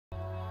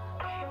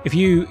If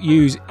you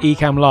use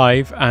Ecamm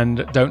Live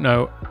and don't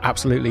know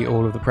absolutely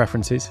all of the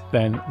preferences,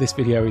 then this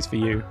video is for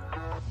you.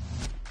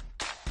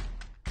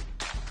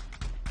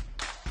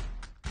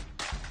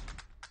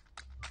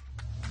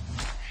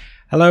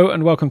 Hello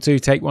and welcome to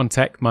Take One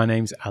Tech. My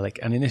name's Alec,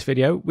 and in this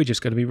video we're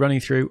just going to be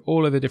running through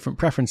all of the different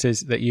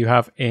preferences that you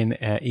have in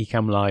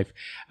Ecamm Live.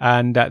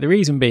 And the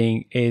reason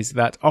being is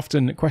that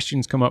often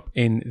questions come up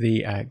in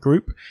the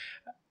group.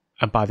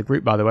 And by the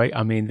group, by the way,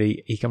 I mean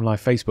the Ecamm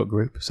Live Facebook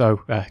group.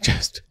 So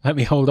just let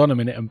me hold on a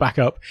minute and back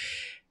up.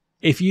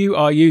 If you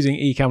are using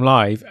Ecamm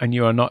Live and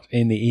you are not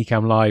in the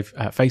Ecamm Live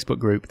Facebook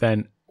group,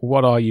 then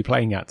what are you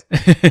playing at?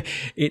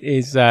 It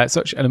is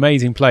such an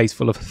amazing place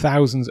full of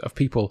thousands of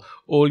people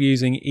all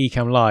using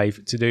Ecamm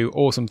Live to do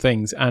awesome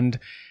things. And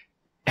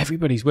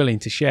everybody's willing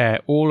to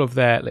share all of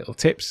their little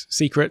tips,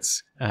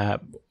 secrets,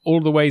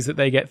 all the ways that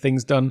they get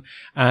things done.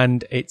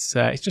 And it's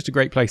just a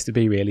great place to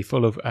be, really,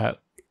 full of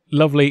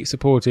lovely,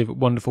 supportive,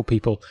 wonderful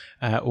people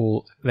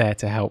all there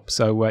to help.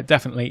 So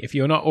definitely, if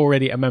you're not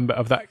already a member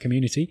of that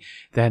community,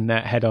 then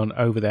head on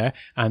over there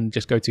and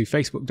just go to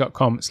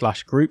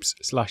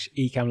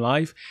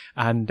facebook.com/groups/ecammlive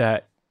and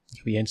you'll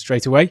be in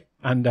straight away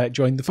and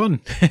join the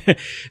fun.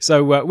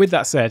 So with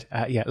that said,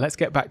 yeah, let's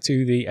get back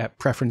to the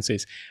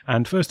preferences.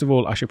 And first of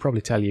all, I should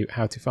probably tell you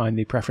how to find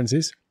the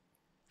preferences.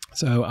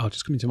 So I'll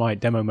just come into my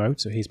demo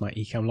mode. So here's my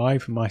Ecamm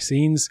Live for my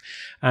scenes.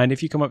 And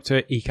if you come up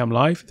to Ecamm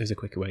Live, there's a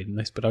quicker way than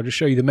this, but I'll just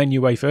show you the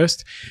menu way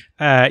first.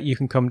 You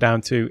can come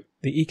down to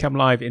the Ecamm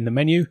Live in the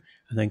menu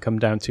and then come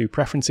down to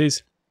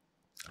Preferences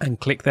and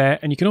click there.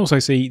 And you can also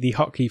see the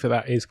hotkey for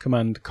that is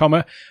Command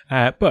comma,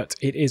 but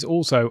it is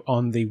also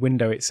on the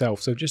window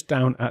itself. So just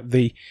down at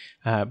the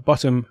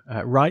bottom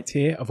right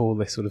here of all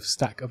this sort of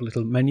stack of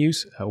little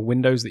menus,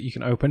 windows that you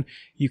can open,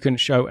 you can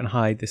show and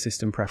hide the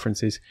system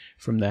preferences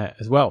from there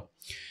as well.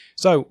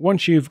 So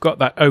once you've got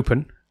that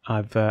open,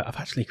 I've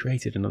actually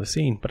created another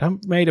scene, but I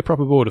haven't made a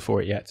proper border for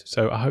it yet.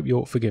 So I hope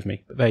you'll forgive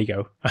me, but there you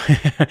go.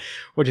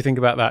 What do you think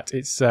about that?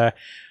 It's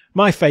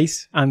my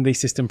face and the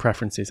system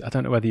preferences. I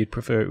don't know whether you'd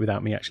prefer it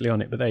without me actually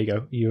on it, but there you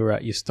go. You're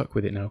stuck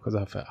with it now because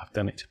I've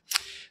done it.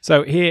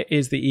 So here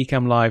is the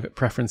Ecamm Live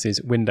preferences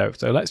window.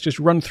 So let's just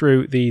run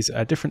through these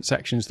different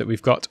sections that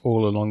we've got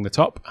all along the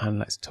top, and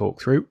let's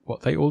talk through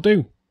what they all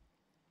do.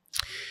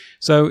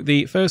 So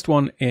the first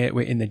one,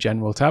 we're in the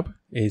General tab,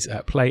 is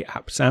Play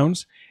App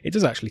Sounds. It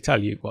does actually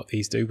tell you what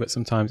these do, but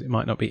sometimes it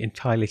might not be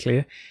entirely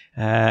clear,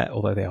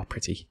 although they are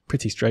pretty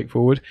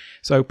straightforward.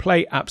 So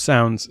Play App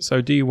Sounds.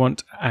 So do you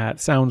want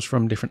sounds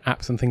from different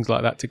apps and things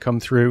like that to come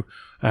through?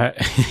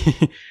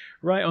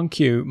 Right on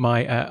cue,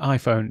 my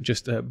iPhone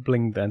just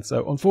blinged then.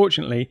 So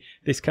unfortunately,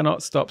 this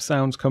cannot stop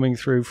sounds coming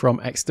through from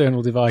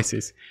external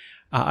devices.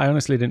 I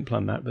honestly didn't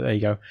plan that, but there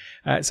you go.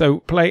 So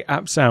Play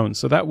App Sounds.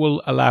 So that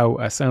will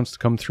allow sounds to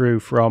come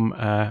through from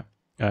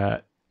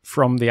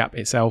the app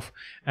itself.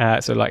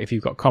 So like if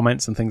you've got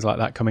comments and things like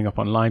that coming up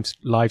on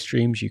live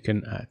streams, you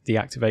can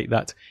deactivate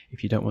that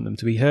if you don't want them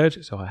to be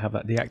heard. So I have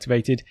that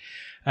deactivated.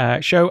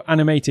 Show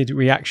animated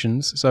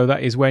reactions. So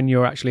that is when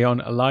you're actually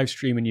on a live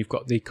stream and you've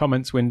got the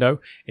comments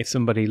window. If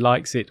somebody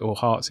likes it or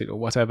hearts it or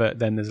whatever,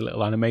 then there's a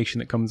little animation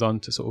that comes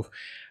on to sort of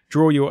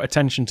draw your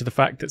attention to the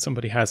fact that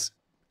somebody has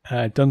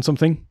done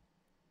something.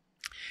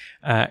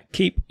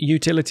 Keep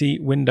utility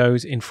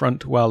windows in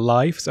front while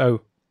live.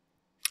 So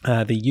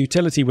the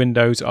utility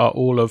windows are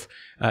all of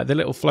the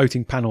little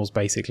floating panels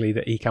basically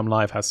that Ecamm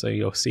Live has. So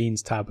your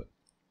scenes tab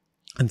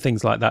and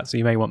things like that. So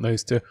you may want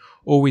those to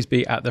always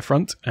be at the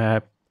front.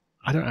 I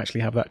don't actually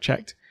have that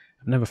checked.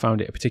 I've never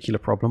found it a particular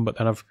problem, but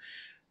then I've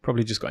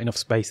probably just got enough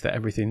space that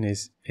everything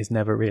is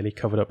never really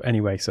covered up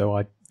anyway, so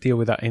I deal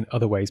with that in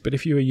other ways. But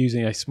if you are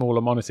using a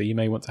smaller monitor, you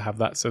may want to have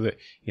that so that,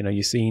 you know,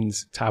 your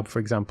scenes tab, for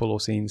example, or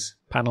scenes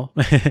panel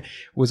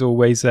was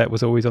always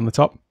on the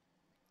top.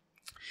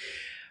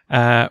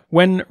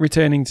 When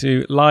returning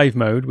to live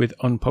mode with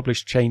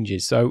unpublished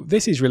changes. So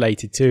this is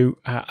related to,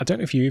 I don't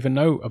know if you even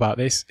know about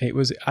this, it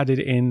was added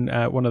in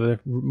one of the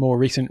more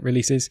recent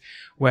releases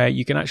where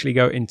you can actually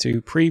go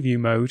into preview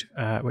mode,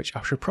 which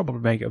I should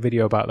probably make a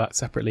video about that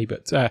separately,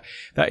 but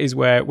that is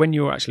where when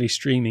you're actually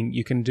streaming,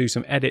 you can do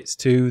some edits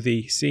to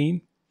the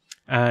scene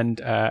and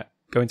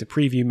go into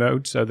preview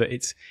mode so that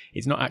it's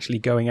not actually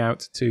going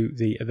out to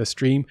the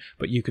stream,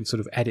 but you can sort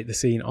of edit the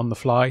scene on the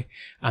fly,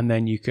 and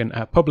then you can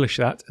publish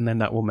that, and then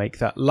that will make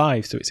that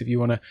live. So it's if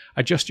you want to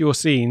adjust your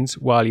scenes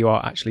while you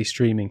are actually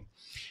streaming.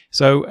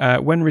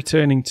 So when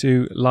returning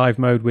to live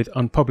mode with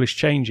unpublished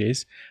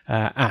changes,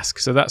 ask.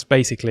 So that's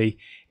basically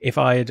if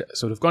I had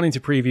sort of gone into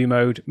preview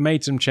mode,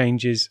 made some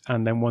changes,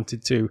 and then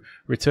wanted to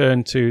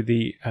return to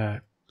the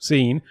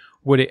scene,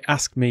 would it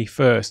ask me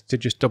first to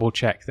just double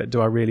check that do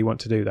I really want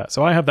to do that?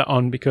 So I have that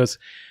on because,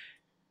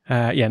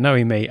 yeah,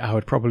 knowing me, I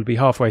would probably be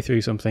halfway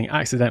through something,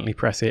 accidentally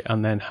press it,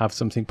 and then have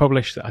something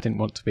published that I didn't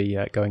want to be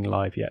going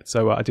live yet.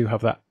 So I do have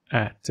that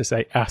to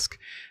say ask,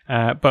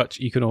 but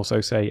you can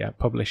also say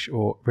publish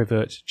or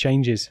revert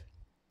changes.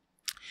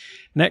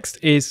 Next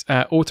is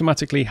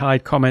automatically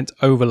hide comment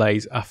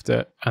overlays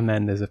after, and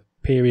then there's a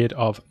period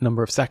of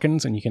number of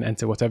seconds, and you can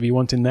enter whatever you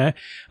want in there.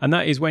 And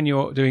that is when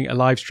you're doing a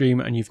live stream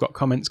and you've got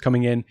comments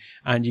coming in,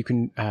 and you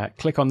can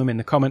click on them in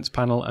the comments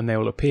panel and they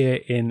will appear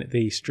in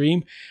the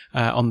stream,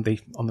 on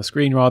the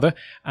screen rather.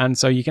 And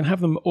so you can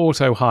have them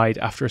auto hide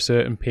after a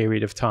certain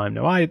period of time.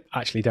 Now I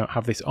actually don't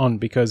have this on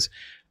because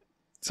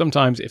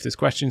sometimes if there's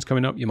questions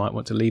coming up, you might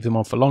want to leave them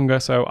on for longer.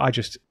 So I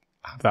just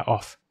have that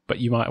off. But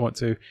you might want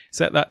to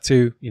set that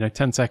to,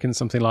 10 seconds,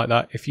 something like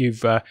that. If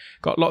you've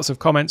got lots of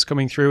comments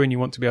coming through and you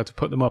want to be able to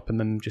put them up and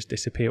then just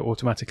disappear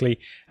automatically,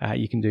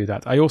 you can do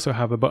that. I also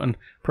have a button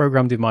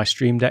programmed in my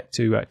Stream Deck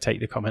to take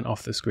the comment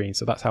off the screen.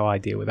 So that's how I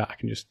deal with that. I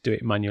can just do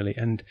it manually.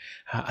 And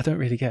I don't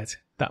really get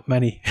that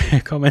many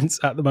comments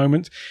at the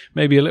moment.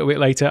 Maybe a little bit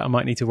later I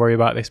might need to worry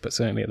about this, but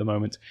certainly at the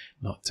moment,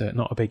 not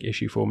a big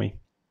issue for me.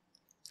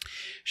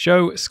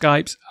 Show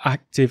Skype's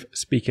active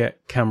speaker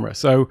camera.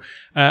 So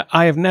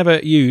I have never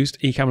used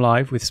Ecamm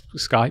Live with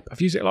Skype.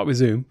 I've used it a lot with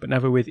Zoom, but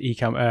never with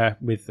Ecamm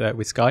with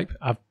Skype.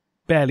 I've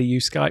barely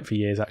used Skype for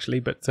years actually,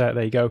 but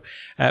there you go.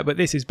 But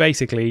this is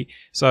basically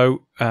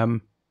so.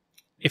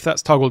 If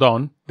that's toggled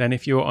on, then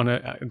if you're on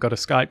got a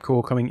Skype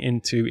call coming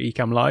into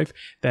Ecamm Live,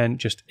 then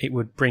it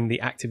would bring the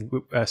active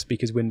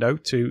speakers window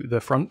to the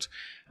front.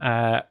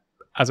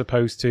 As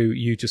opposed to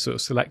you just sort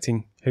of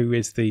selecting who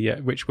is the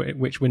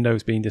which window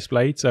is being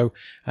displayed. So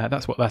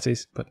that's what that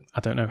is. But I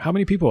don't know how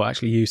many people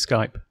actually use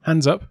Skype.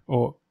 Hands up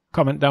or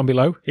comment down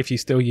below if you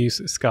still use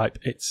Skype.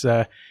 It's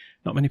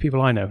not many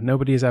people I know.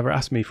 Nobody has ever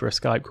asked me for a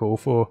Skype call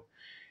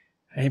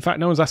in fact,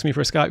 no one's asked me for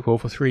a Skype call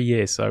for 3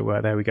 years. So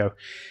there we go.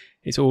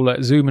 It's all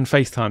Zoom and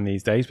FaceTime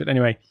these days. But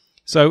anyway,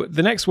 so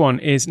the next one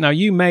is, now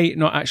you may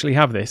not actually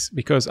have this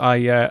because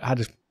I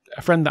had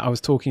a friend that I was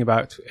talking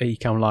about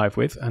Ecamm Live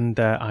with, and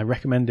I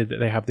recommended that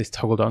they have this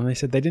toggled on, and they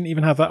said they didn't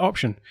even have that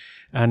option.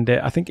 And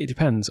I think it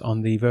depends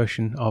on the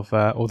version of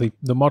or the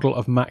model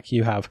of Mac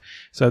you have.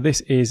 So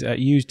this is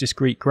use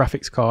discrete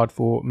graphics card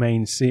for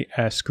main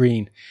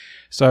screen.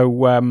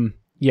 So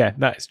yeah,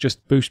 that's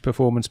just boost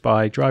performance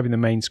by driving the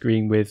main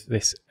screen with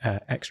this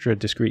extra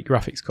discrete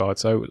graphics card.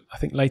 So I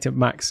think later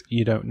Macs,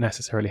 you don't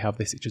necessarily have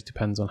this. It just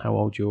depends on how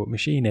old your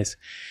machine is.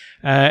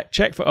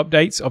 Check for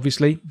updates,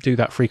 obviously, do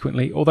that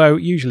frequently. Although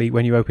usually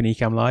when you open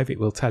Ecamm Live, it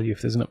will tell you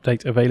if there's an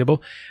update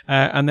available.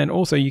 And then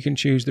also you can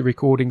choose the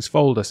recordings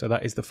folder. So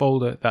that is the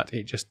folder that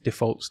it just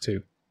defaults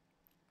to.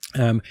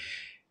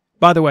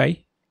 By the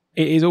way,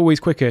 it is always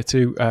quicker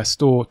to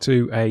store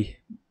to a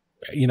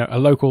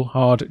local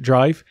hard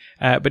drive.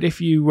 But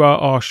if you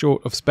are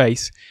short of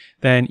space,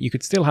 then you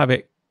could still have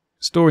it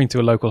storing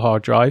to a local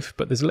hard drive.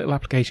 But there's a little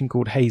application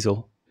called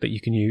Hazel that you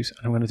can use.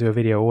 And I'm going to do a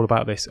video all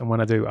about this. And when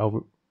I do,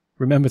 I'll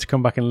remember to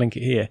come back and link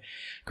it here,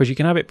 because you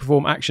can have it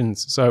perform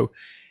actions. So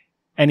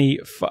any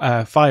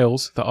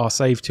files that are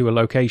saved to a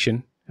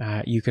location,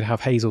 you could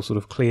have Hazel sort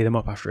of clear them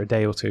up after a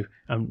day or two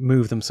and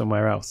move them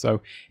somewhere else.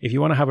 So if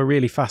you want to have a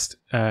really fast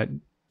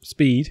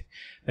speed,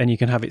 then you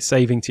can have it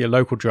saving to your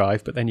local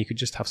drive, but then you could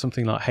just have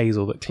something like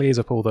Hazel that clears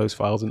up all those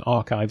files and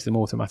archives them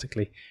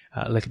automatically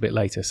a little bit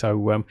later. So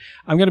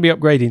I'm going to be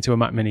upgrading to a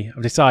Mac Mini.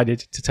 I've decided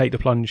to take the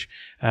plunge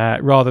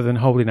rather than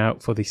holding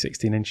out for the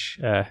 16-inch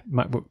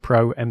MacBook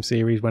Pro M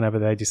series whenever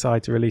they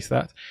decide to release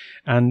that.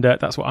 And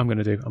that's what I'm going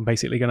to do. I'm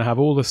basically going to have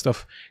all the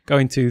stuff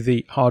going to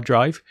the hard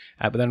drive,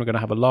 but then we're going to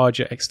have a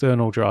larger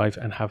external drive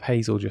and have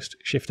Hazel just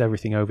shift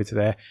everything over to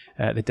there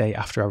the day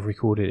after I've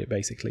recorded it,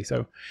 basically.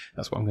 So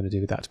that's what I'm going to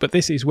do with that. But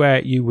this is where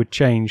you would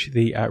change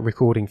the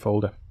recording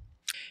folder.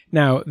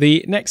 Now,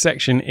 the next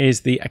section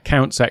is the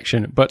account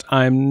section, but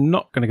I'm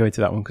not going to go into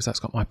that one because that's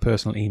got my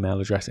personal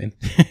email address in.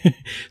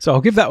 So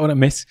I'll give that one a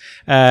miss.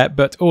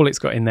 But all it's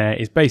got in there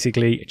is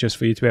basically just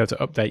for you to be able to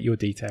update your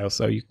details.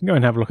 So you can go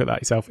and have a look at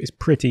that yourself. It's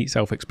pretty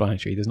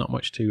self-explanatory. There's not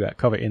much to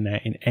cover in there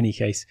in any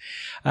case.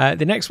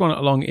 The next one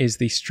along is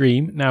the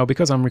stream. Now,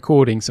 because I'm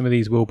recording, some of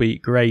these will be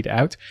grayed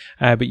out,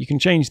 but you can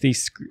change the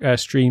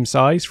stream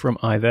size from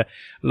either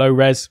low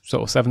res,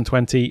 sort of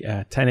 720,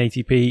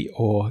 1080p,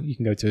 or you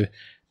can go to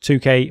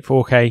 2K,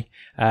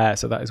 4K,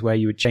 so that is where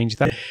you would change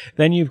that.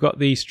 Then you've got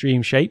the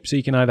stream shape, so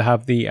you can either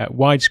have the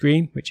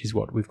widescreen, which is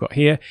what we've got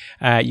here.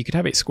 You could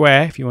have it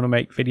square if you want to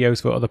make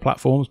videos for other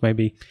platforms,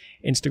 maybe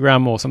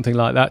Instagram or something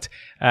like that.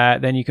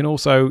 Then you can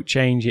also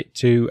change it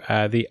to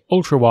the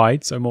ultra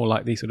wide, so more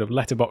like the sort of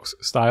letterbox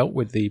style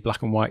with the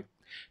black and white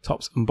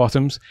tops and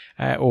bottoms,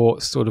 or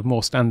sort of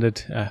more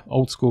standard,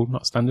 old school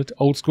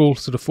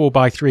sort of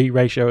 4:3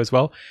 ratio as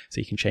well.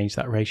 So you can change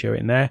that ratio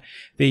in there.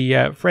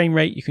 The frame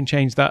rate, you can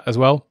change that as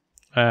well.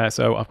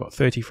 So I've got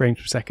 30 frames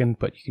per second,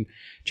 but you can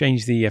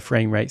change the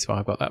frame rate. So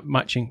I've got that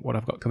matching what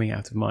I've got coming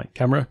out of my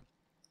camera.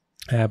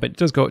 But it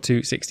does go up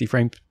to 60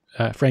 frames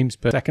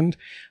per second.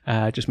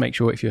 Just make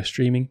sure if you're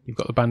streaming, you've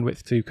got the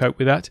bandwidth to cope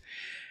with that.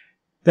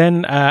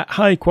 Then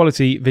high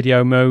quality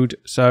video mode.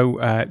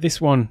 So this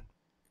one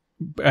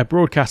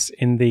broadcasts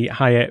in the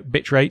higher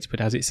bitrate, but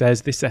as it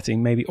says, this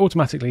setting may be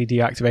automatically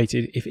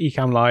deactivated if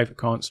Ecamm Live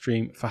can't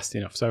stream fast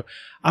enough. So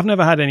I've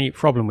never had any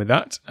problem with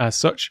that as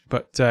such,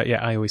 but yeah,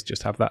 I always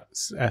just have that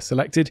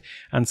selected.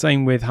 And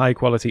same with high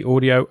quality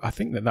audio. I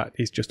think that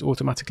is just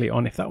automatically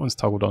on if that one's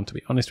toggled on, to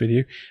be honest with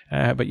you.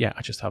 But yeah,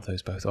 I just have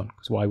those both on,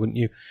 because why wouldn't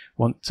you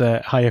want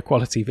higher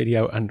quality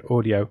video and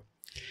audio?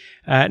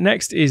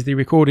 Next is the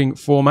recording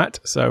format.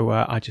 So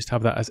I just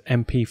have that as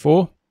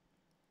MP4.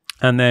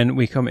 And then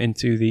we come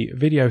into the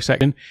video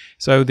section.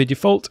 So the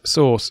default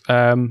source,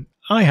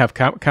 I have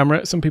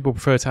camera. Some people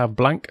prefer to have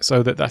blank,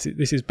 so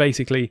this is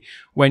basically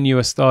when you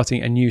are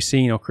starting a new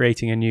scene or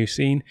creating a new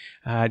scene.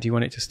 Do you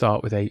want it to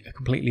start with a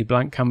completely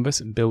blank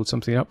canvas and build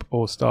something up,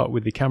 or start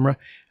with the camera?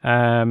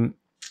 I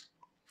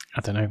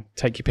don't know.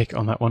 Take your pick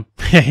on that one.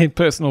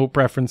 Personal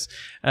preference.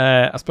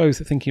 I suppose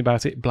thinking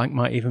about it, blank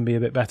might even be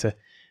a bit better.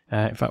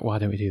 In fact, why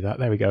don't we do that?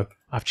 There we go.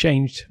 I've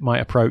changed my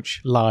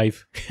approach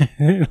live,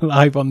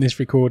 live on this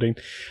recording.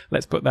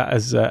 Let's put that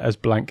as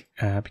blank,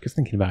 because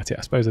thinking about it,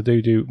 I suppose I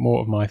do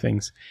more of my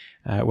things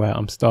where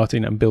I'm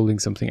starting and building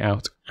something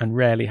out, and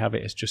rarely have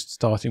it as just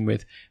starting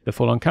with the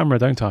full on camera,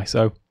 don't I?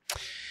 So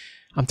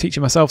I'm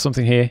teaching myself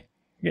something here.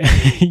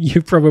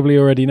 You probably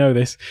already know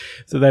this.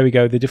 So there we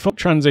go. The default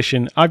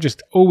transition, I've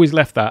just always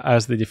left that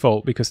as the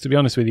default, because to be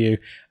honest with you,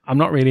 I'm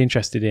not really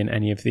interested in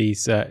any of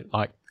these,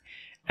 like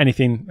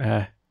anything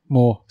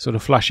more sort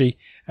of flashy.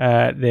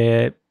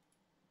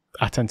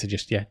 I tend to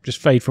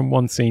just fade from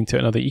one scene to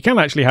another. You can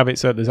actually have it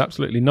so there's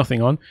absolutely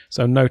nothing on,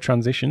 so no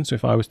transition. So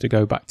if I was to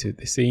go back to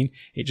the scene,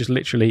 it just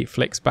literally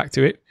flicks back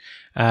to it.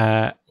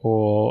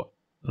 Or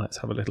let's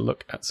have a little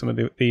look at some of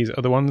these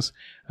other ones.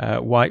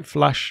 White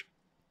flash.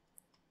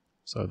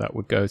 So that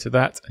would go to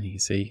that, and you can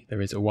see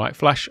there is a white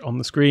flash on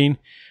the screen.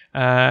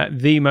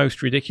 The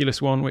most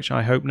ridiculous one, which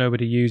I hope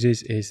nobody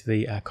uses, is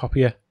the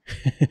copier.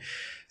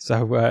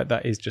 So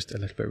that is just a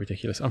little bit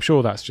ridiculous. I'm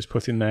sure that's just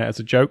put in there as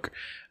a joke.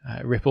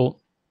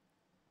 Ripple.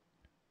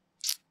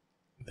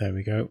 There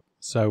we go.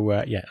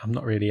 So yeah, I'm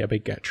not really a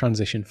big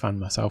transition fan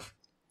myself.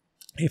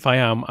 If I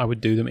am, I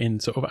would do them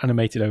in sort of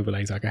animated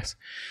overlays, I guess.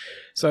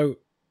 So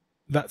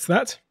that's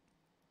that.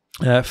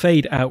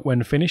 Fade out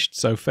when finished.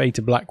 So fade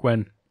to black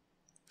when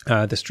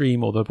the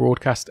stream or the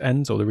broadcast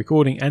ends, or the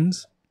recording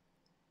ends.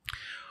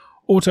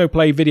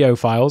 Autoplay video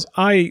files,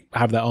 I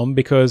have that on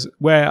because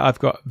where I've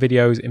got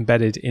videos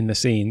embedded in the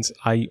scenes,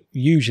 I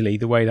usually,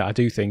 the way that I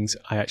do things,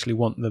 I actually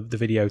want the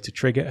video to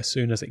trigger as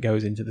soon as it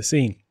goes into the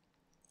scene.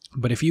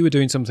 But if you were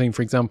doing something,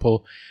 for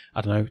example,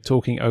 I don't know,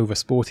 talking over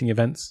sporting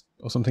events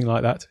or something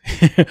like that,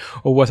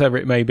 or whatever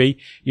it may be,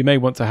 you may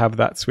want to have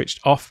that switched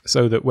off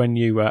so that when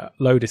you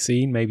load a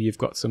scene, maybe you've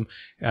got some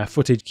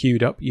footage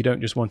queued up, you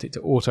don't just want it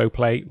to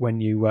autoplay when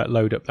you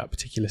load up that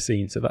particular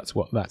scene. So that's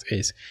what that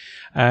is.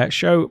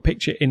 Show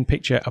picture in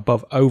picture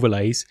above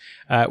overlays.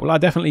 Well, I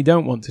definitely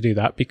don't want to do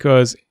that,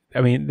 because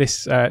I mean,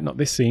 this, not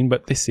this scene,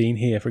 but this scene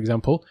here, for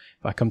example,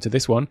 if I come to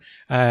this one,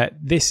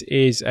 this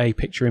is a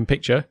picture in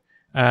picture.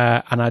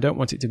 And I don't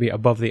want it to be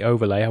above the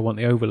overlay. I want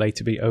the overlay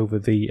to be over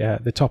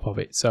the top of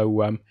it.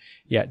 So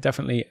yeah,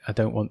 definitely I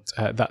don't want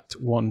that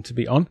one to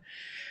be on.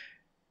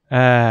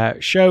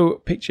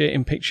 Show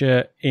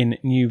picture in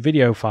new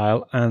video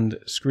file and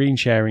screen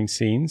sharing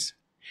scenes.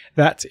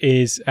 That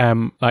is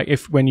like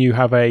when you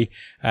have a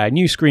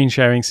new screen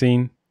sharing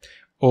scene,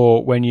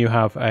 or when you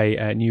have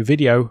a new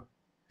video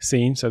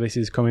scene. So this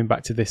is coming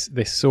back to this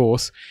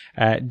source.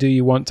 Do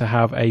you want to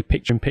have a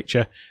picture in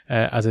picture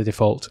as a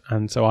default?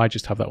 And so I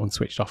just have that one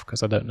switched off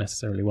because I don't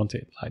necessarily want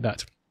it like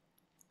that.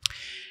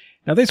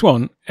 Now this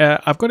one,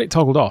 I've got it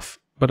toggled off,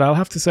 but I'll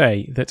have to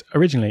say that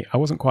originally I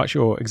wasn't quite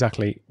sure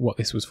exactly what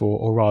this was for,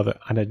 or rather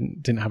I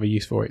didn't have a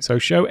use for it. So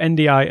show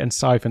NDI and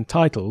siphon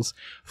titles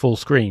full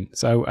screen.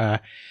 So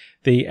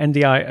the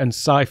NDI and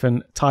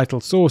siphon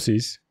title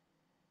sources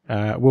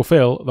will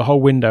fill the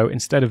whole window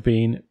instead of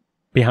being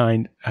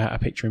behind a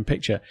picture in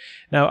picture.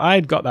 Now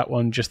I'd got that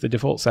one, just the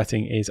default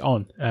setting is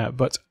on,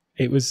 but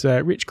it was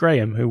Rich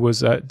Graham who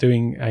was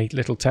doing a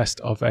little test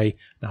of now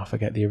I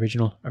forget the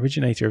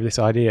originator of this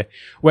idea,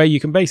 where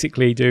you can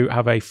basically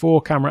have a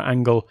 4 camera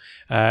angle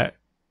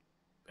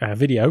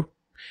video,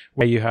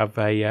 where you have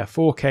a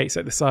 4K,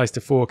 set the size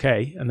to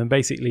 4K, and then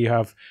basically you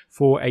have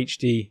 4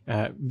 HD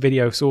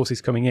video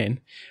sources coming in,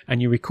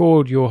 and you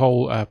record your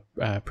whole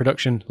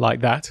production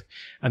like that,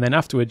 and then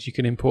afterwards you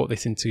can import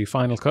this into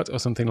Final Cut or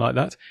something like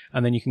that,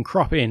 and then you can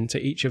crop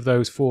into each of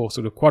those 4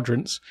 sort of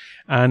quadrants,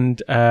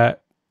 and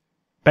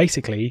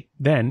basically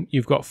then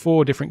you've got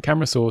 4 different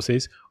camera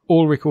sources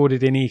all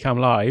recorded in Ecamm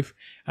Live,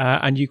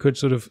 and you could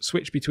sort of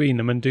switch between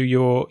them and do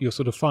your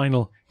sort of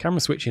final camera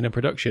switching and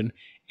production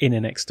in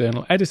an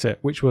external editor,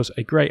 which was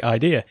a great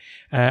idea.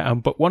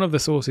 But one of the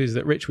sources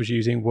that Rich was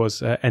using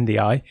was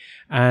NDI,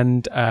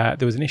 and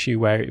there was an issue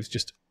where it was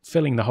just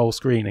filling the whole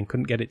screen and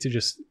couldn't get it to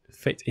just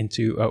fit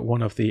into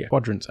one of the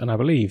quadrants. And I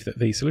believe that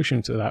the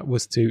solution to that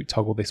was to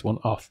toggle this one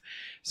off.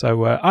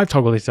 So I've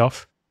toggled it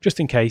off just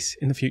in case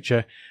in the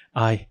future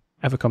I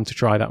ever come to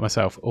try that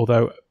myself.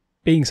 Although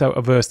being so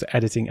averse to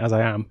editing as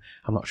I am,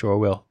 I'm not sure I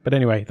will. But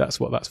anyway, that's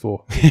what that's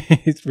for.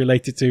 It's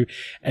related to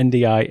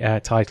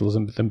NDI titles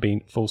and them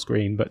being full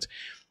screen, but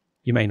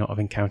you may not have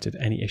encountered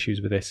any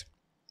issues with this.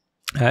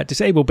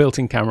 Disable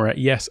built-in camera.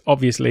 Yes,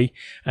 obviously,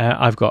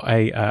 I've got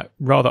a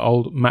rather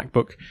old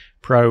MacBook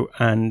Pro,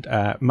 and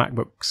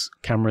MacBook's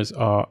cameras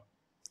are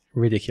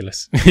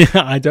ridiculous.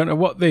 I don't know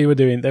what they were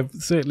doing. They've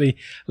certainly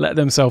let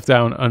themselves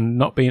down and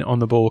not been on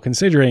the ball,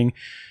 considering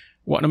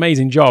what an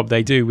amazing job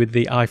they do with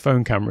the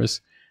iPhone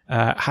cameras.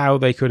 How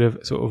they could have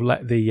sort of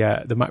let the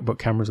MacBook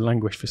cameras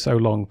languish for so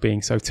long,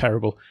 being so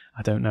terrible,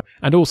 I don't know.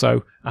 And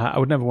also, I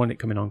would never want it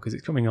coming on because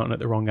it's coming on at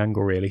the wrong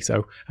angle, really.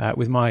 So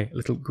with my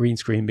little green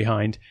screen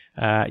behind,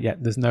 yeah,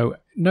 there's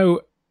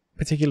no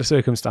particular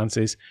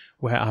circumstances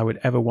where I would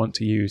ever want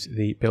to use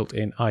the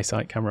built-in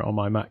iSight camera on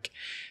my Mac.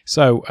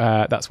 So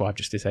that's why I've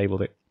just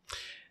disabled it.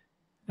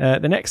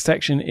 The next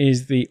section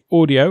is the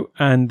audio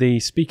and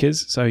the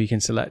speakers, so you can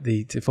select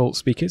the default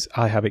speakers.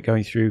 I have it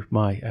going through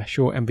my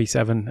Shure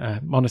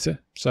MV7 monitor,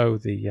 so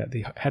the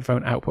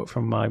headphone output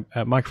from my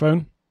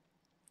microphone.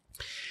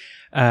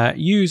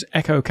 Use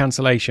echo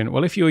cancellation.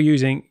 Well, if you're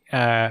using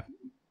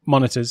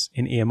monitors,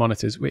 in-ear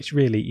monitors, which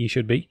really you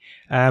should be,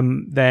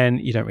 then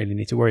you don't really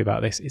need to worry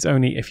about this. It's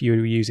only if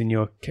you're using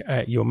your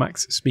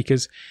Mac's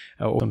speakers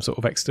or some sort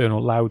of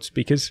external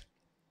loudspeakers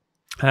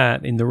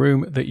in the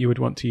room that you would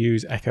want to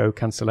use echo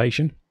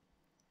cancellation.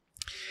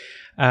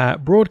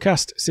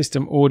 Broadcast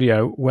system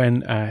audio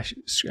when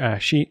shall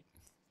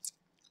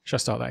I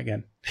start that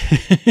again?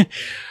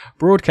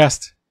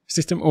 Broadcast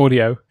system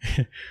audio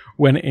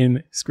when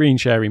in screen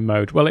sharing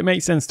mode. Well, it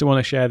makes sense to want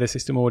to share the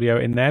system audio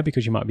in there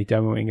because you might be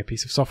demoing a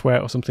piece of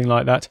software or something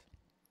like that.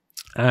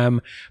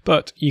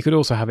 But you could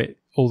also have it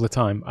all the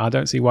time. I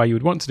don't see why you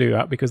would want to do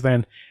that, because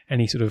then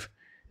any sort of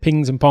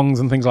pings and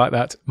pongs and things like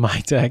that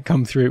might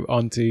come through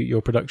onto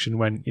your production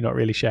when you're not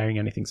really sharing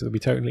anything, so they'll be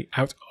totally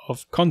out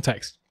of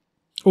context.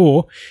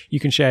 Or you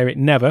can share it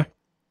never,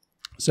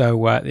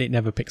 so it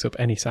never picks up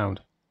any sound.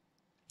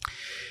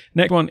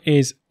 Next one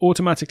is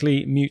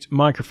automatically mute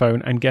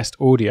microphone and guest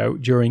audio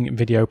during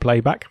video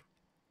playback.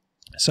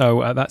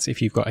 So that's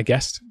if you've got a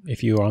guest.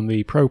 If you're on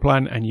the Pro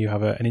plan and you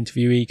have an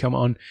interviewee come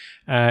on,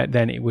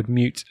 then it would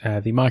mute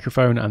the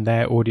microphone and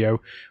their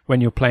audio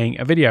when you're playing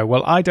a video.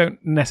 Well, I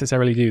don't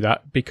necessarily do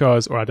that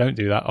because, or I don't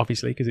do that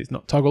obviously because it's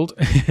not toggled.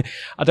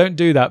 I don't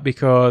do that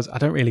because I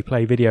don't really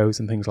play videos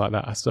and things like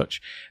that as such.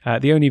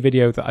 The only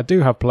video that I do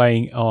have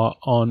playing are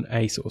on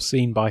a sort of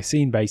scene by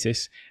scene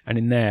basis, and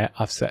in there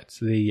I've set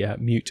the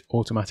mute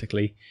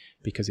automatically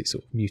because it's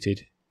sort of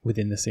muted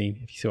within the scene,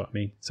 if you see what I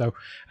mean. So,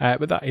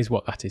 but that is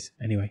what that is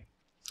anyway.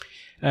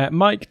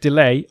 Mic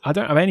delay. I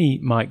don't have any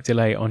mic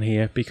delay on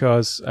here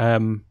because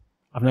I've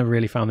never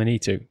really found the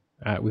need to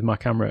with my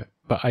camera.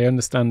 But I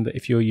understand that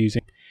if you're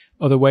using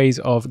other ways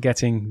of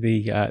getting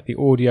the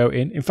audio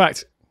in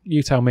fact,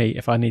 you tell me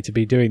if I need to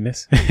be doing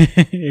this.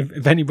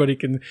 if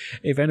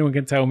anyone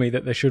can tell me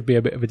that there should be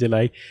a bit of a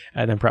delay,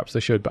 then perhaps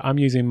there should. But I'm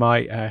using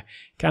my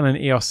Canon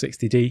EOS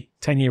 60D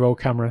 10-year-old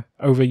camera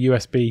over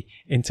USB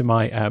into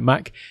my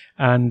Mac,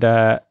 and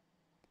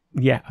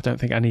yeah, I don't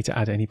think I need to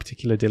add any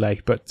particular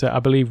delay. But I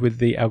believe with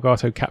the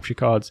Elgato capture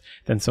cards,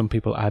 then some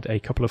people add a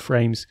couple of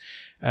frames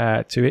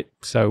to it,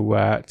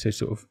 so to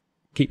sort of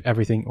keep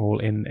everything all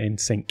in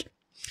sync.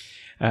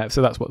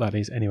 So that's what that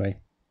is anyway.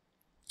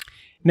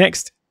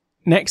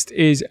 Next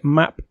is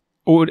map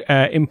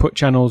input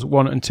channels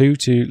 1 and 2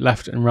 to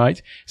left and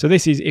right. So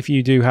this is if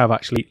you do have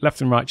actually left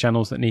and right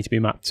channels that need to be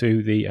mapped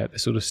to the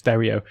sort of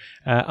stereo.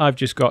 I've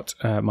just got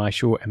my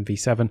Shure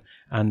MV7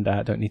 and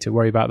don't need to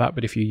worry about that.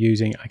 But if you're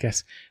using, I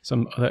guess,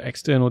 some other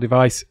external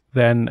device,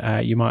 then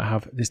you might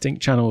have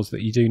distinct channels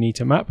that you do need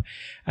to map.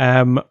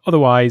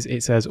 Otherwise,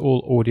 it says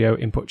all audio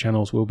input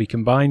channels will be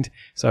combined.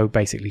 So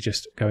basically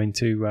just go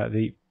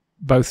into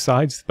both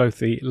sides, both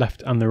the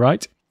left and the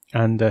right.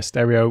 And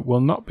stereo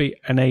will not be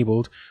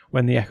enabled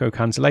when the echo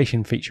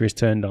cancellation feature is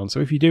turned on. So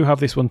if you do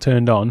have this one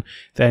turned on,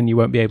 then you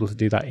won't be able to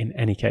do that in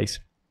any case.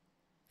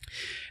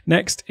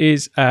 Next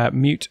is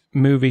mute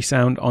movie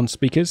sound on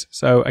speakers.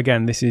 So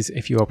again, this is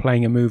if you are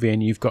playing a movie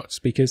and you've got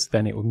speakers,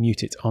 then it will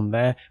mute it on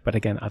there. But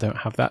again, I don't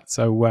have that,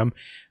 so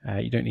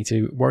you don't need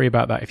to worry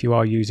about that if you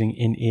are using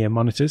in-ear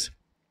monitors.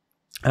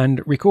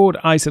 And record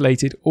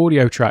isolated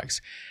audio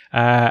tracks.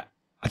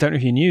 I don't know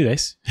if you knew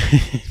this,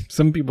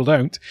 some people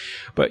don't,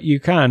 but you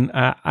can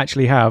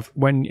actually have,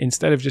 when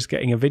instead of just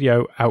getting a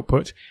video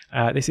output,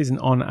 this isn't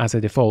on as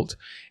a default,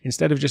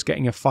 instead of just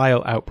getting a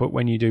file output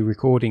when you do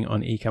recording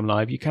on Ecamm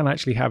Live, you can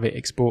actually have it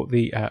export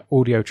the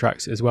audio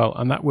tracks as well,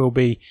 and that will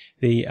be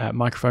the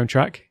microphone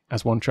track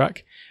as one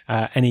track,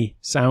 any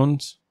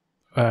sounds,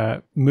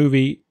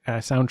 movie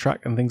soundtrack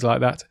and things like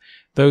that.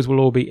 Those will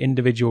all be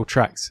individual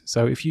tracks.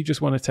 So if you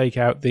just want to take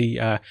out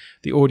the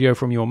audio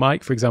from your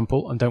mic, for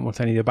example, and don't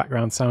want any of the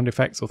background sound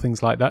effects or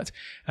things like that,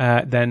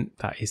 then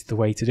that is the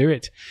way to do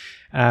it.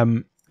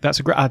 that's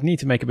a great. I'd need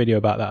to make a video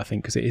about that, I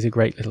think, because it is a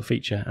great little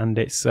feature, and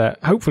it's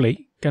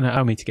hopefully going to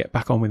allow me to get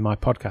back on with my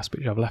podcast,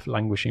 which I've left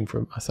languishing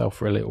for myself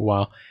for a little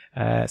while.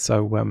 Yeah,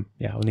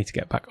 I'll need to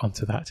get back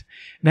onto that.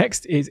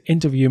 Next is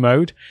interview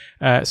mode.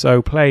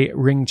 So play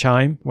ring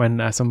chime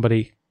when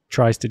somebody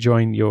tries to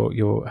join your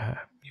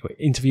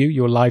interview,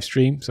 your live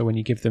stream. So when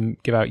you give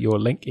out your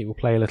link, it will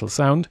play a little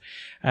sound.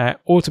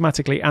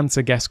 Automatically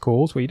answer guest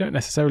calls, where you don't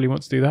necessarily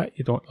want to do that.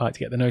 You don't like to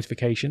get the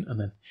notification and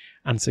then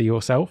answer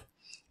yourself,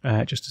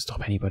 just to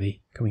stop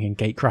anybody coming in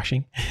gate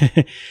crashing.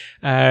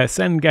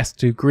 Send guests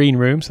to green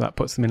room, so that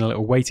puts them in a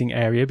little waiting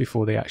area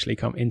before they actually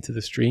come into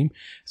the stream.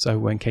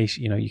 So in case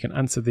you can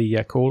answer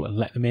the call and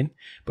let them in,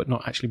 but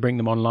not actually bring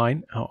them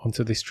online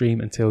onto the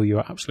stream until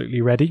you're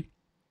absolutely ready.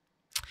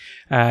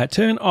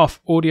 Turn off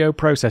audio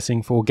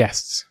processing for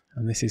guests,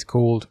 and this is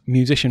called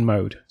musician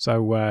mode.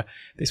 So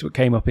this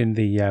came up in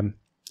the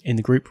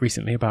group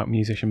recently about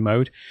musician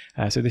mode.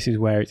 So this is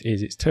where it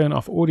is. It's turn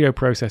off audio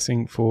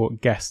processing for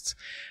guests.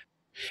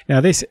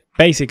 Now this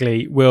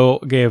basically will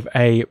give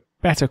a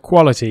better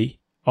quality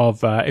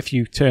of, if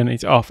you turn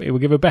it off, it will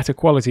give a better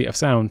quality of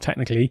sound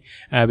technically,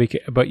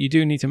 but you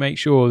do need to make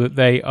sure that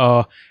they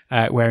are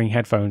wearing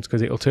headphones,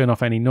 because it will turn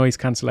off any noise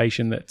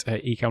cancellation that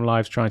Ecamm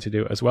Live's trying to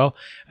do as well,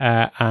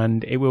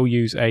 and it will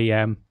use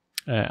a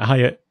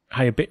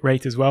higher bit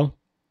rate as well.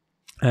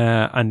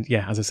 And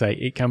yeah, as I say,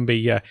 it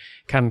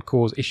can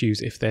cause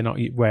issues if they're not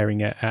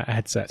wearing a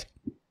headset.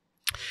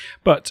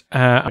 But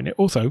and it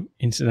also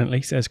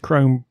incidentally says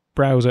Chrome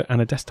browser and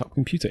a desktop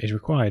computer is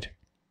required.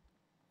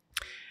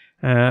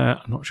 I'm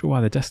not sure why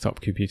the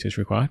desktop computer is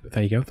required, but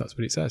there you go, that's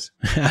what it says.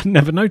 I've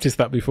never noticed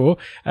that before,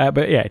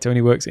 but yeah, it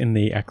only works in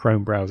the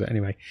Chrome browser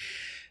anyway.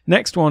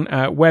 Next one,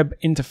 web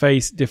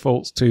interface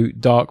defaults to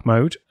dark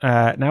mode.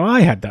 Now I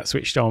had that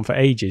switched on for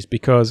ages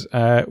because,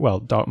 well,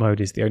 dark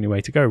mode is the only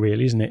way to go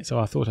really, isn't it? So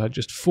I thought I'd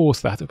just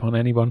force that upon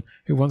anyone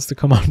who wants to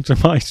come onto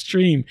my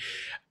stream.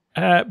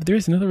 But there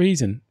is another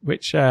reason,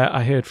 which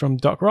I heard from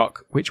Doc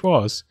Rock, which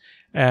was,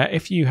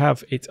 if you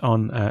have it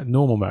on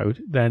normal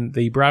mode, then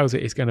the browser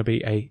is going to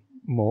be a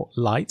more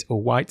light or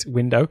white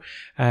window,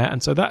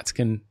 and so that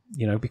can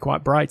be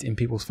quite bright in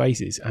people's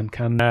faces and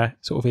can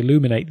sort of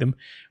illuminate them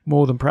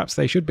more than perhaps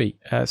they should be.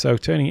 So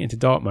turning it into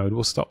dark mode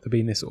will stop there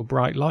being this sort of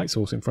bright light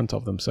source in front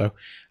of them. So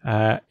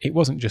it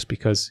wasn't just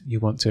because you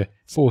want to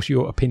force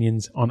your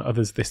opinions on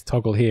others, this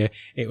toggle here.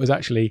 It was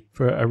actually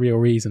for a real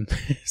reason.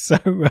 So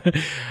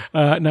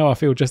now I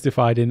feel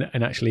justified in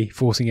actually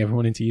forcing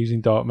everyone into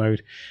using dark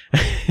mode.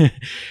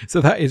 So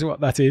that is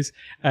what that is.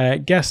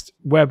 Guest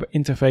web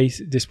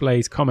interface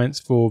displays comments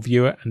for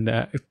viewer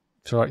and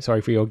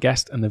sorry, for your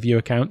guest and the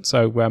viewer count.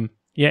 So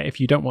yeah, if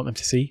you don't want them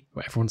to see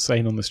what everyone's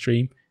saying on the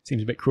stream,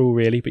 seems a bit cruel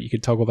really, but you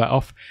could toggle that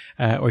off.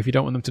 Or if you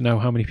don't want them to know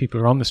how many people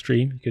are on the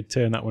stream, you could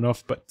turn that one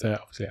off, but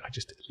obviously I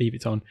just leave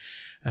it on,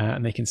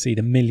 and they can see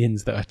the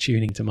millions that are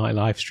tuning to my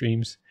live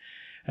streams.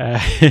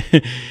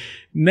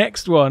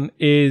 Next one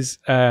is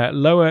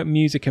lower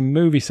music and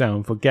movie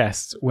sound for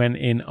guests when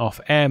in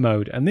off-air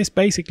mode, and this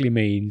basically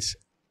means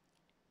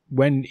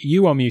when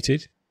you are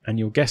muted and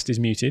your guest is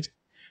muted,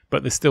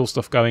 but there's still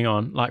stuff going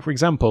on. Like, for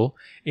example,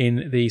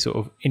 in the sort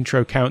of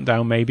intro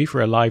countdown, maybe for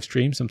a live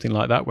stream, something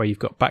like that, where you've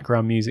got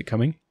background music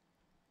coming.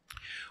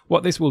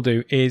 What this will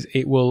do is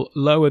it will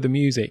lower the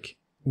music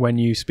when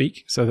you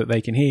speak so that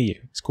they can hear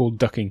you. It's called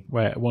ducking,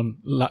 where one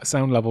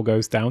sound level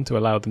goes down to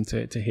allow them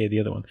to hear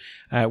the other one.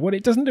 What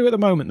it doesn't do at the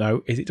moment,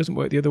 though, is it doesn't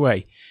work the other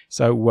way.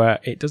 So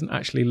it doesn't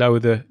actually lower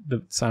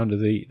the sound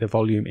of the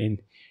volume in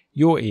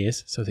your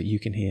ears so that you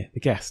can hear the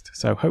guest.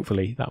 So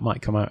hopefully that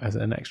might come out as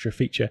an extra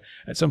feature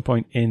at some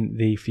point in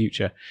the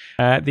future.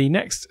 The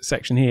next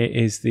section here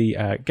is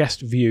the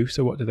guest view.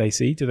 So what do they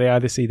see? Do they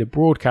either see the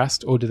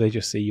broadcast or do they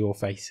just see your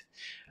face,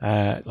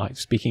 like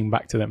speaking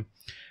back to them?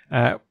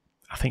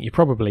 I think you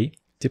probably,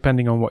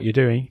 depending on what you're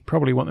doing,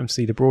 probably want them to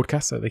see the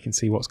broadcast so they can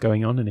see what's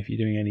going on. And if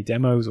you're doing any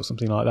demos or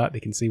something like that, they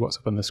can see what's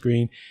up on the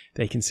screen.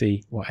 They can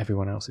see what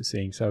everyone else is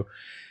seeing. So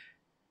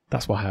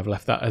that's why I've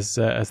left that as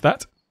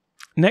that.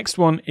 Next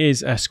one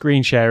is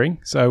screen sharing.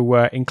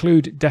 So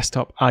include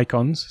desktop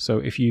icons. So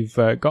if you've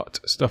got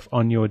stuff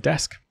on your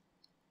desk,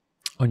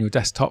 on your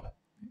desktop,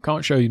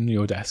 can't show them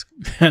your desk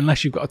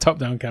unless you've got a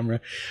top-down camera,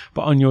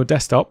 but on your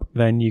desktop,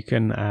 then you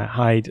can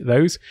hide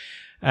those.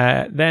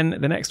 Then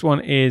the next one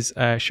is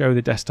show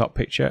the desktop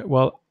picture.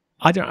 Well,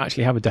 I don't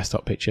actually have a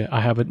desktop picture.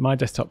 My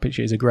desktop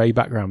picture is a grey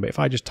background, but if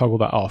I just toggle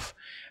that off,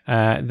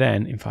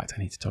 then, in fact,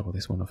 I need to toggle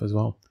this one off as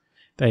well.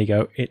 There you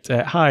go. It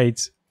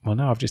hides. Well,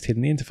 now I've just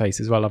hidden the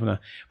interface as well, haven't I?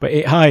 But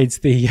it hides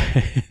the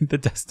the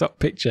desktop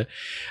picture.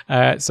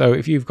 So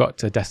if you've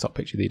got a desktop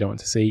picture that you don't want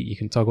to see, you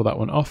can toggle that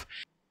one off.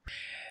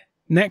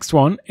 Next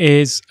one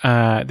is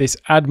this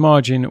add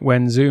margin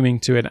when zooming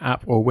to an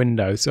app or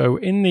window. So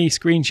in the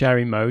screen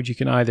sharing mode, you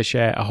can either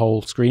share a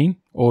whole screen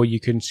or you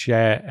can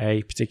share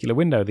a particular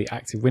window, the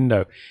active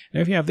window.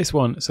 Now, if you have this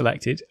one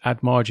selected,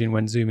 add margin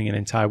when zooming an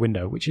entire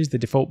window, which is the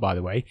default, by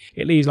the way,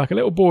 it leaves like a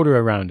little border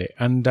around it.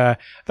 And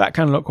that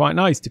can look quite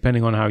nice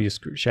depending on how you're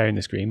sharing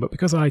the screen. But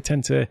because I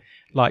tend to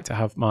like to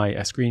have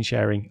my screen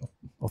sharing,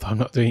 although I'm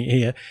not doing it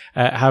here,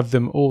 have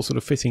them all sort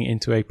of fitting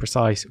into a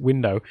precise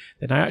window,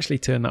 then I actually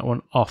turn that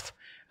one off.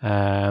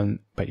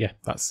 But yeah,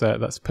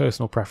 that's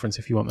personal preference.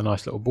 If you want the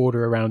nice little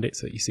border around it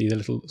so that you see the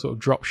little sort of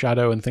drop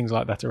shadow and things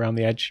like that around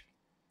the edge,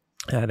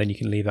 then you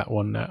can leave that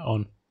one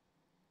on.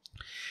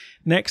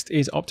 Next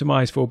is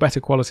optimize for better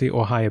quality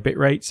or higher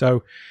bitrate.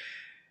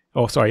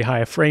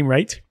 Higher frame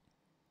rate.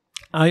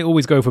 I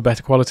always go for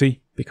better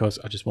quality because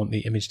I just want the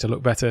image to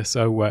look better.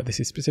 So this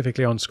is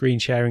specifically on screen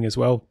sharing as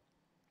well.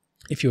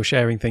 If you're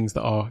sharing things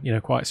that are,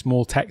 quite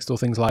small text or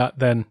things like that,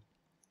 then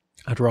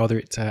I'd rather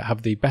it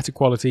have the better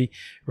quality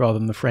rather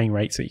than the frame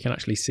rate, so you can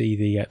actually see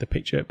the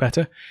picture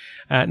better.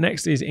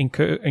 Next is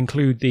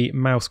include the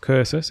mouse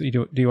cursor. So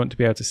you do want to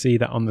be able to see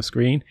that on the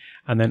screen,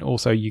 and then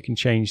also you can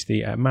change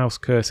the mouse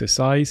cursor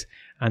size,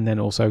 and then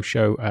also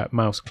show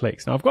mouse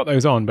clicks. Now I've got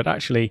those on, but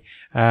actually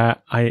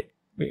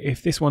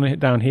if this one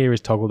down here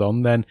is toggled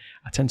on, then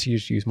I tend to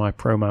just use my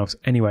Pro Mouse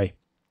anyway.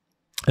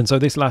 And so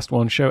this last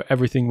one, show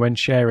everything when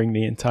sharing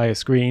the entire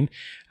screen.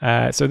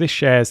 So this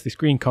shares the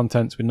screen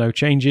contents with no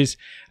changes.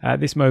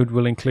 This mode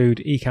will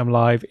include Ecamm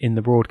Live in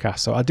the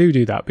broadcast. So I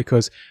do that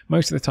because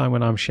most of the time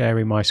when I'm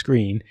sharing my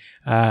screen,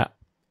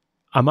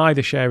 I'm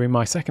either sharing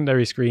my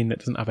secondary screen that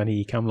doesn't have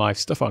any Ecamm Live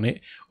stuff on it,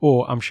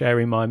 or I'm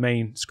sharing my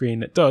main screen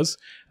that does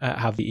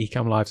have the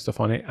Ecamm Live stuff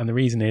on it. And the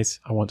reason is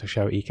I want to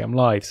show Ecamm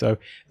Live. So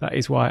that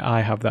is why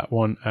I have that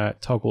one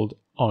toggled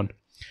on.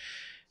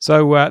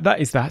 So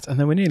that is that, and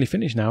then we're nearly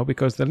finished now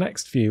because the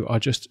next few are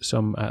just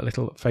some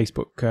little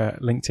Facebook,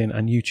 LinkedIn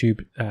and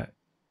YouTube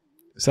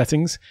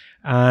settings.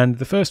 And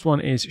the first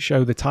one is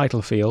show the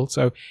title field.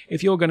 So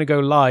if you're going to go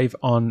live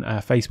on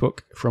Facebook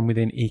from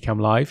within Ecamm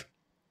Live,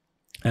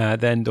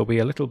 then there'll be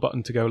a little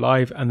button to go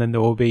live, and then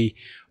there will be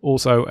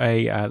also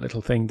a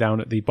little thing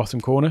down at the bottom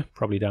corner,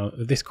 probably down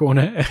at this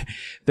corner,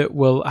 that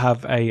will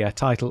have a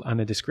title and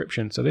a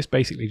description. So this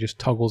basically just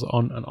toggles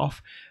on and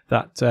off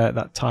that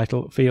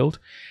title field.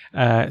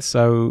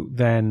 So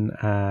then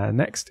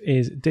next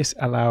is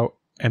disallow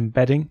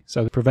embedding.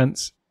 So it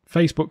prevents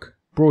Facebook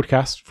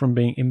broadcast from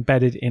being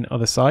embedded in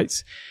other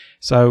sites.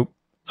 So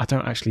I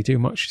don't actually do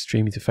much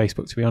streaming to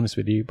Facebook, to be honest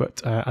with you,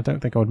 but I don't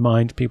think I would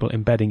mind people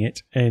embedding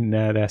it in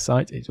their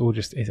site. It all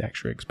just is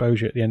extra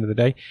exposure at the end of the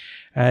day.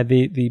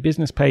 The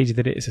business page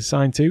that it is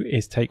assigned to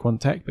is Take One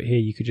Tech, but here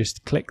you could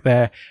just click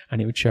there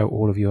and it would show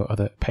all of your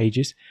other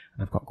pages.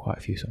 And I've got quite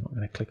a few, so I'm not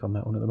going to click on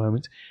that one at the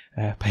moment.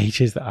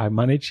 Pages that I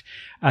manage.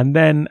 And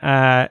then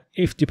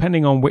if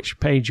depending on which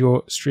page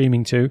you're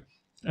streaming to,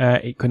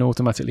 it can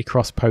automatically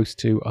cross-post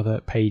to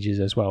other pages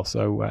as well.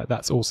 So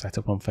that's all set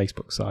up on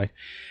Facebook side.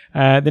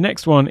 The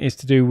next one is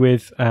to do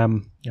with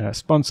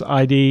sponsor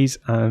IDs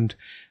and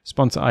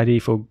sponsor ID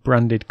for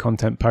branded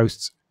content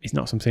posts. It's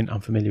not something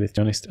I'm familiar with,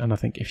 to be honest, and I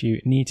think if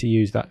you need to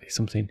use that, it's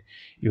something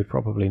you would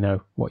probably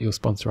know what your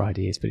sponsor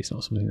ID is, but it's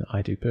not something that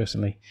I do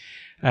personally.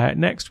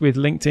 Next with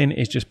LinkedIn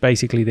is just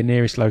basically the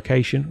nearest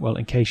location. Well,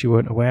 in case you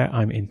weren't aware,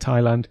 I'm in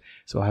Thailand,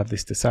 so I have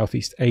this to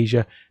Southeast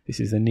Asia. This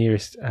is the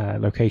nearest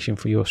location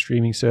for your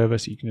streaming server,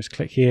 so you can just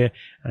click here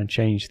and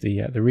change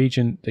the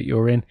region that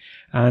you're in.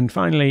 And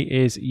finally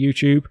is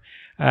YouTube.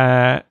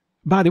 By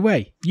the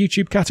way,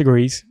 YouTube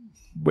categories,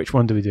 which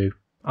one do we do?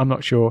 I'm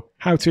not sure.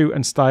 How to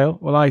and style.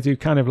 Well, I do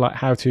kind of like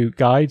how to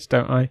guides,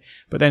 don't I?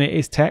 But then it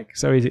is tech.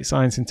 So is it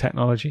science and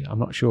technology? I'm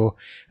not sure.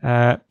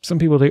 Some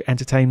people do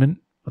entertainment.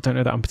 I don't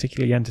know that I'm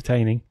particularly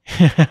entertaining.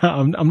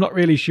 I'm not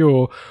really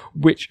sure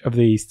which of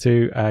these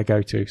to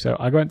go to. So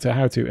I went to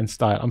how to and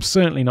style. I'm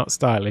certainly not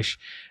stylish,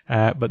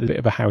 but there's a bit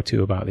of a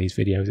how-to about these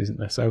videos, isn't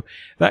there? So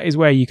that is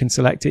where you can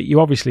select it. You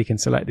obviously can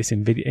select this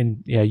in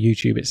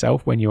YouTube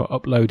itself when you're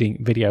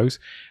uploading videos,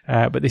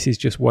 but this is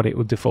just what it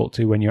will default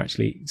to when you're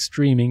actually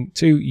streaming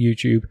to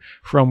YouTube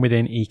from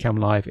within Ecamm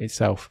Live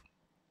itself.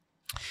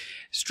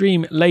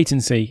 Stream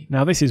latency.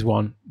 Now this is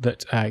one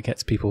that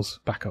gets people's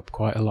back up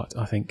quite a lot,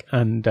 I think,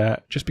 and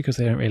just because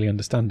they don't really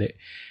understand it.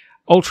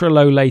 Ultra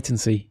low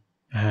latency.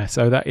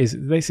 So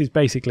this is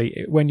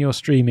basically when you're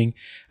streaming,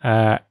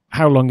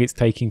 how long it's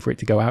taking for it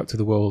to go out to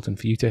the world and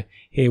for you to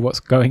hear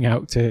what's going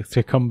out to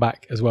come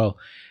back as well.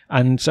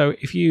 And so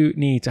if you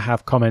need to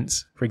have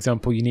comments, for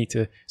example,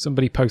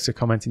 somebody posts a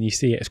comment and you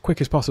see it as quick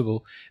as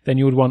possible, then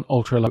you would want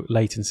ultra low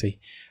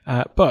latency.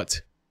 But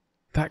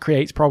that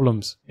creates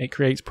problems. It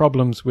creates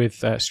problems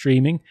with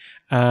streaming,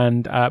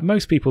 and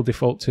most people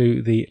default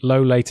to the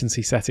low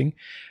latency setting.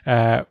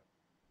 But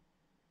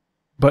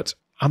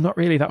I'm not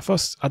really that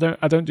fussed. I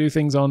don't do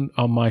things on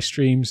my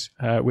streams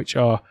which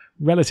are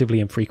relatively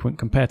infrequent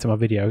compared to my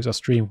videos. I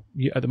stream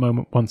at the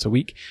moment once a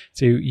week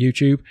to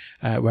YouTube,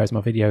 whereas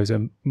my videos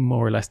are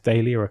more or less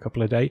daily or a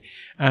couple a day.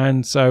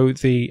 And so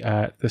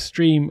the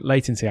stream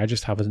latency I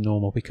just have as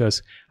normal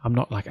because I'm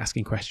not like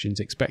asking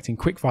questions expecting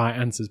quick fire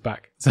answers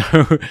back.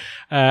 So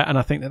and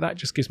I think that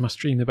just gives my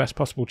stream the best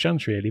possible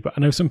chance really. But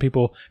I know some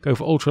people go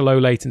for ultra low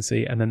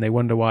latency and then they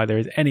wonder why there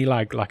is any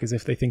lag, like as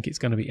if they think it's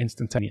going to be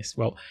instantaneous.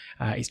 Well,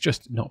 it's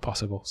just not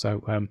possible.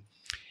 So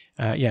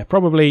yeah,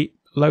 probably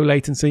low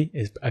latency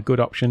is a good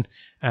option,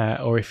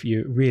 or if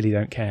you really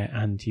don't care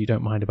and you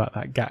don't mind about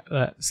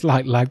that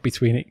slight lag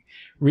between it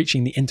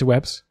reaching the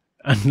interwebs,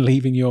 and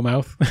leaving your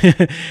mouth,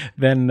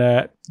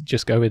 then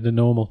just go with the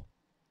normal.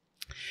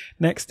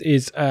 Next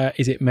is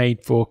it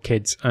made for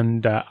kids?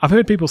 And I've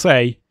heard people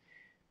say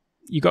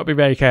you've got to be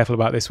very careful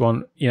about this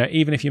one. You know,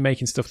 even if you're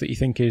making stuff that you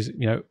think is,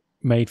 you know,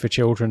 made for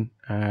children,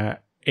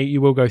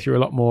 you will go through a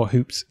lot more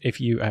hoops if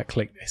you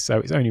click this. So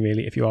it's only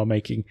really if you are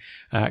making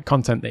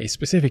content that is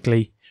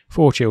specifically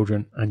for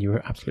children and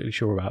you're absolutely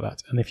sure about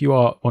that. And if you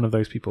are one of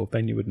those people,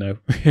 then you would know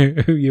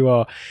who you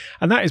are.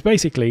 And that is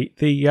basically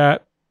the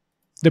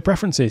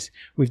preferences.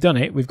 We've done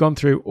it. We've gone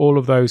through all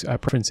of those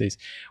preferences.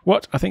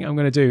 What I think I'm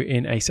going to do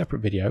in a separate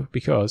video,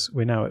 because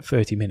we're now at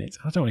 30 minutes.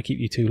 I don't want to keep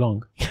you too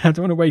long. I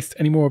don't want to waste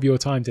any more of your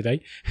time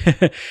today.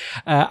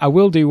 I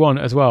will do one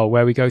as well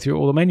where we go through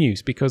all the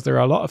menus, because there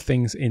are a lot of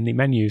things in the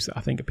menus that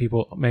I think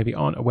people maybe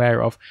aren't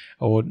aware of,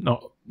 or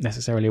not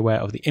necessarily aware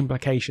of the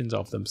implications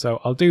of them.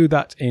 So I'll do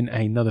that in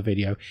another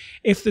video.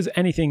 If there's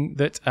anything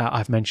that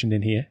I've mentioned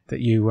in here that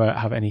you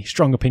have any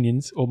strong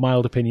opinions or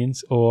mild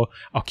opinions or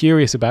are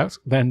curious about,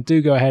 then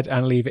do go ahead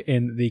and leave it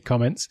in the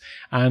comments.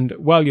 And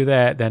while you're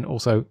there, then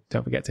also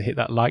don't forget to hit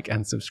that like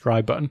and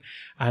subscribe button.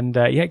 And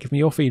yeah, give me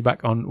your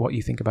feedback on what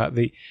you think about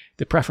the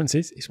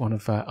preferences. It's one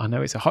of, I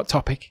know it's a hot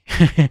topic.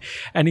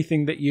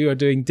 Anything that you are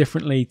doing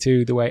differently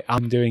to the way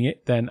I'm doing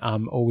it, then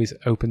I'm always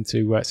open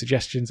to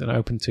suggestions and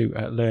open to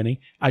learning.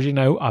 As you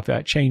know,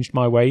 I've changed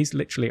my ways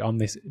literally on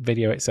this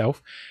video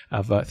itself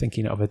of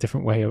thinking of a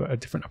different way, a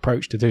different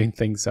approach to doing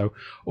things. So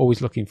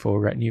always looking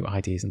for new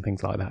ideas and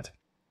things like that.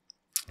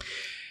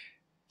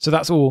 So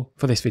that's all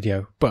for this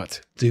video, but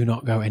do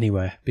not go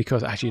anywhere,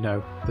 because as you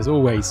know, there's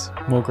always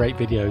more great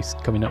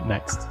videos coming up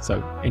next.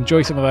 So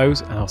enjoy some of those,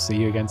 and I'll see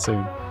you again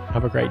soon.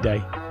 Have a great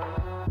day.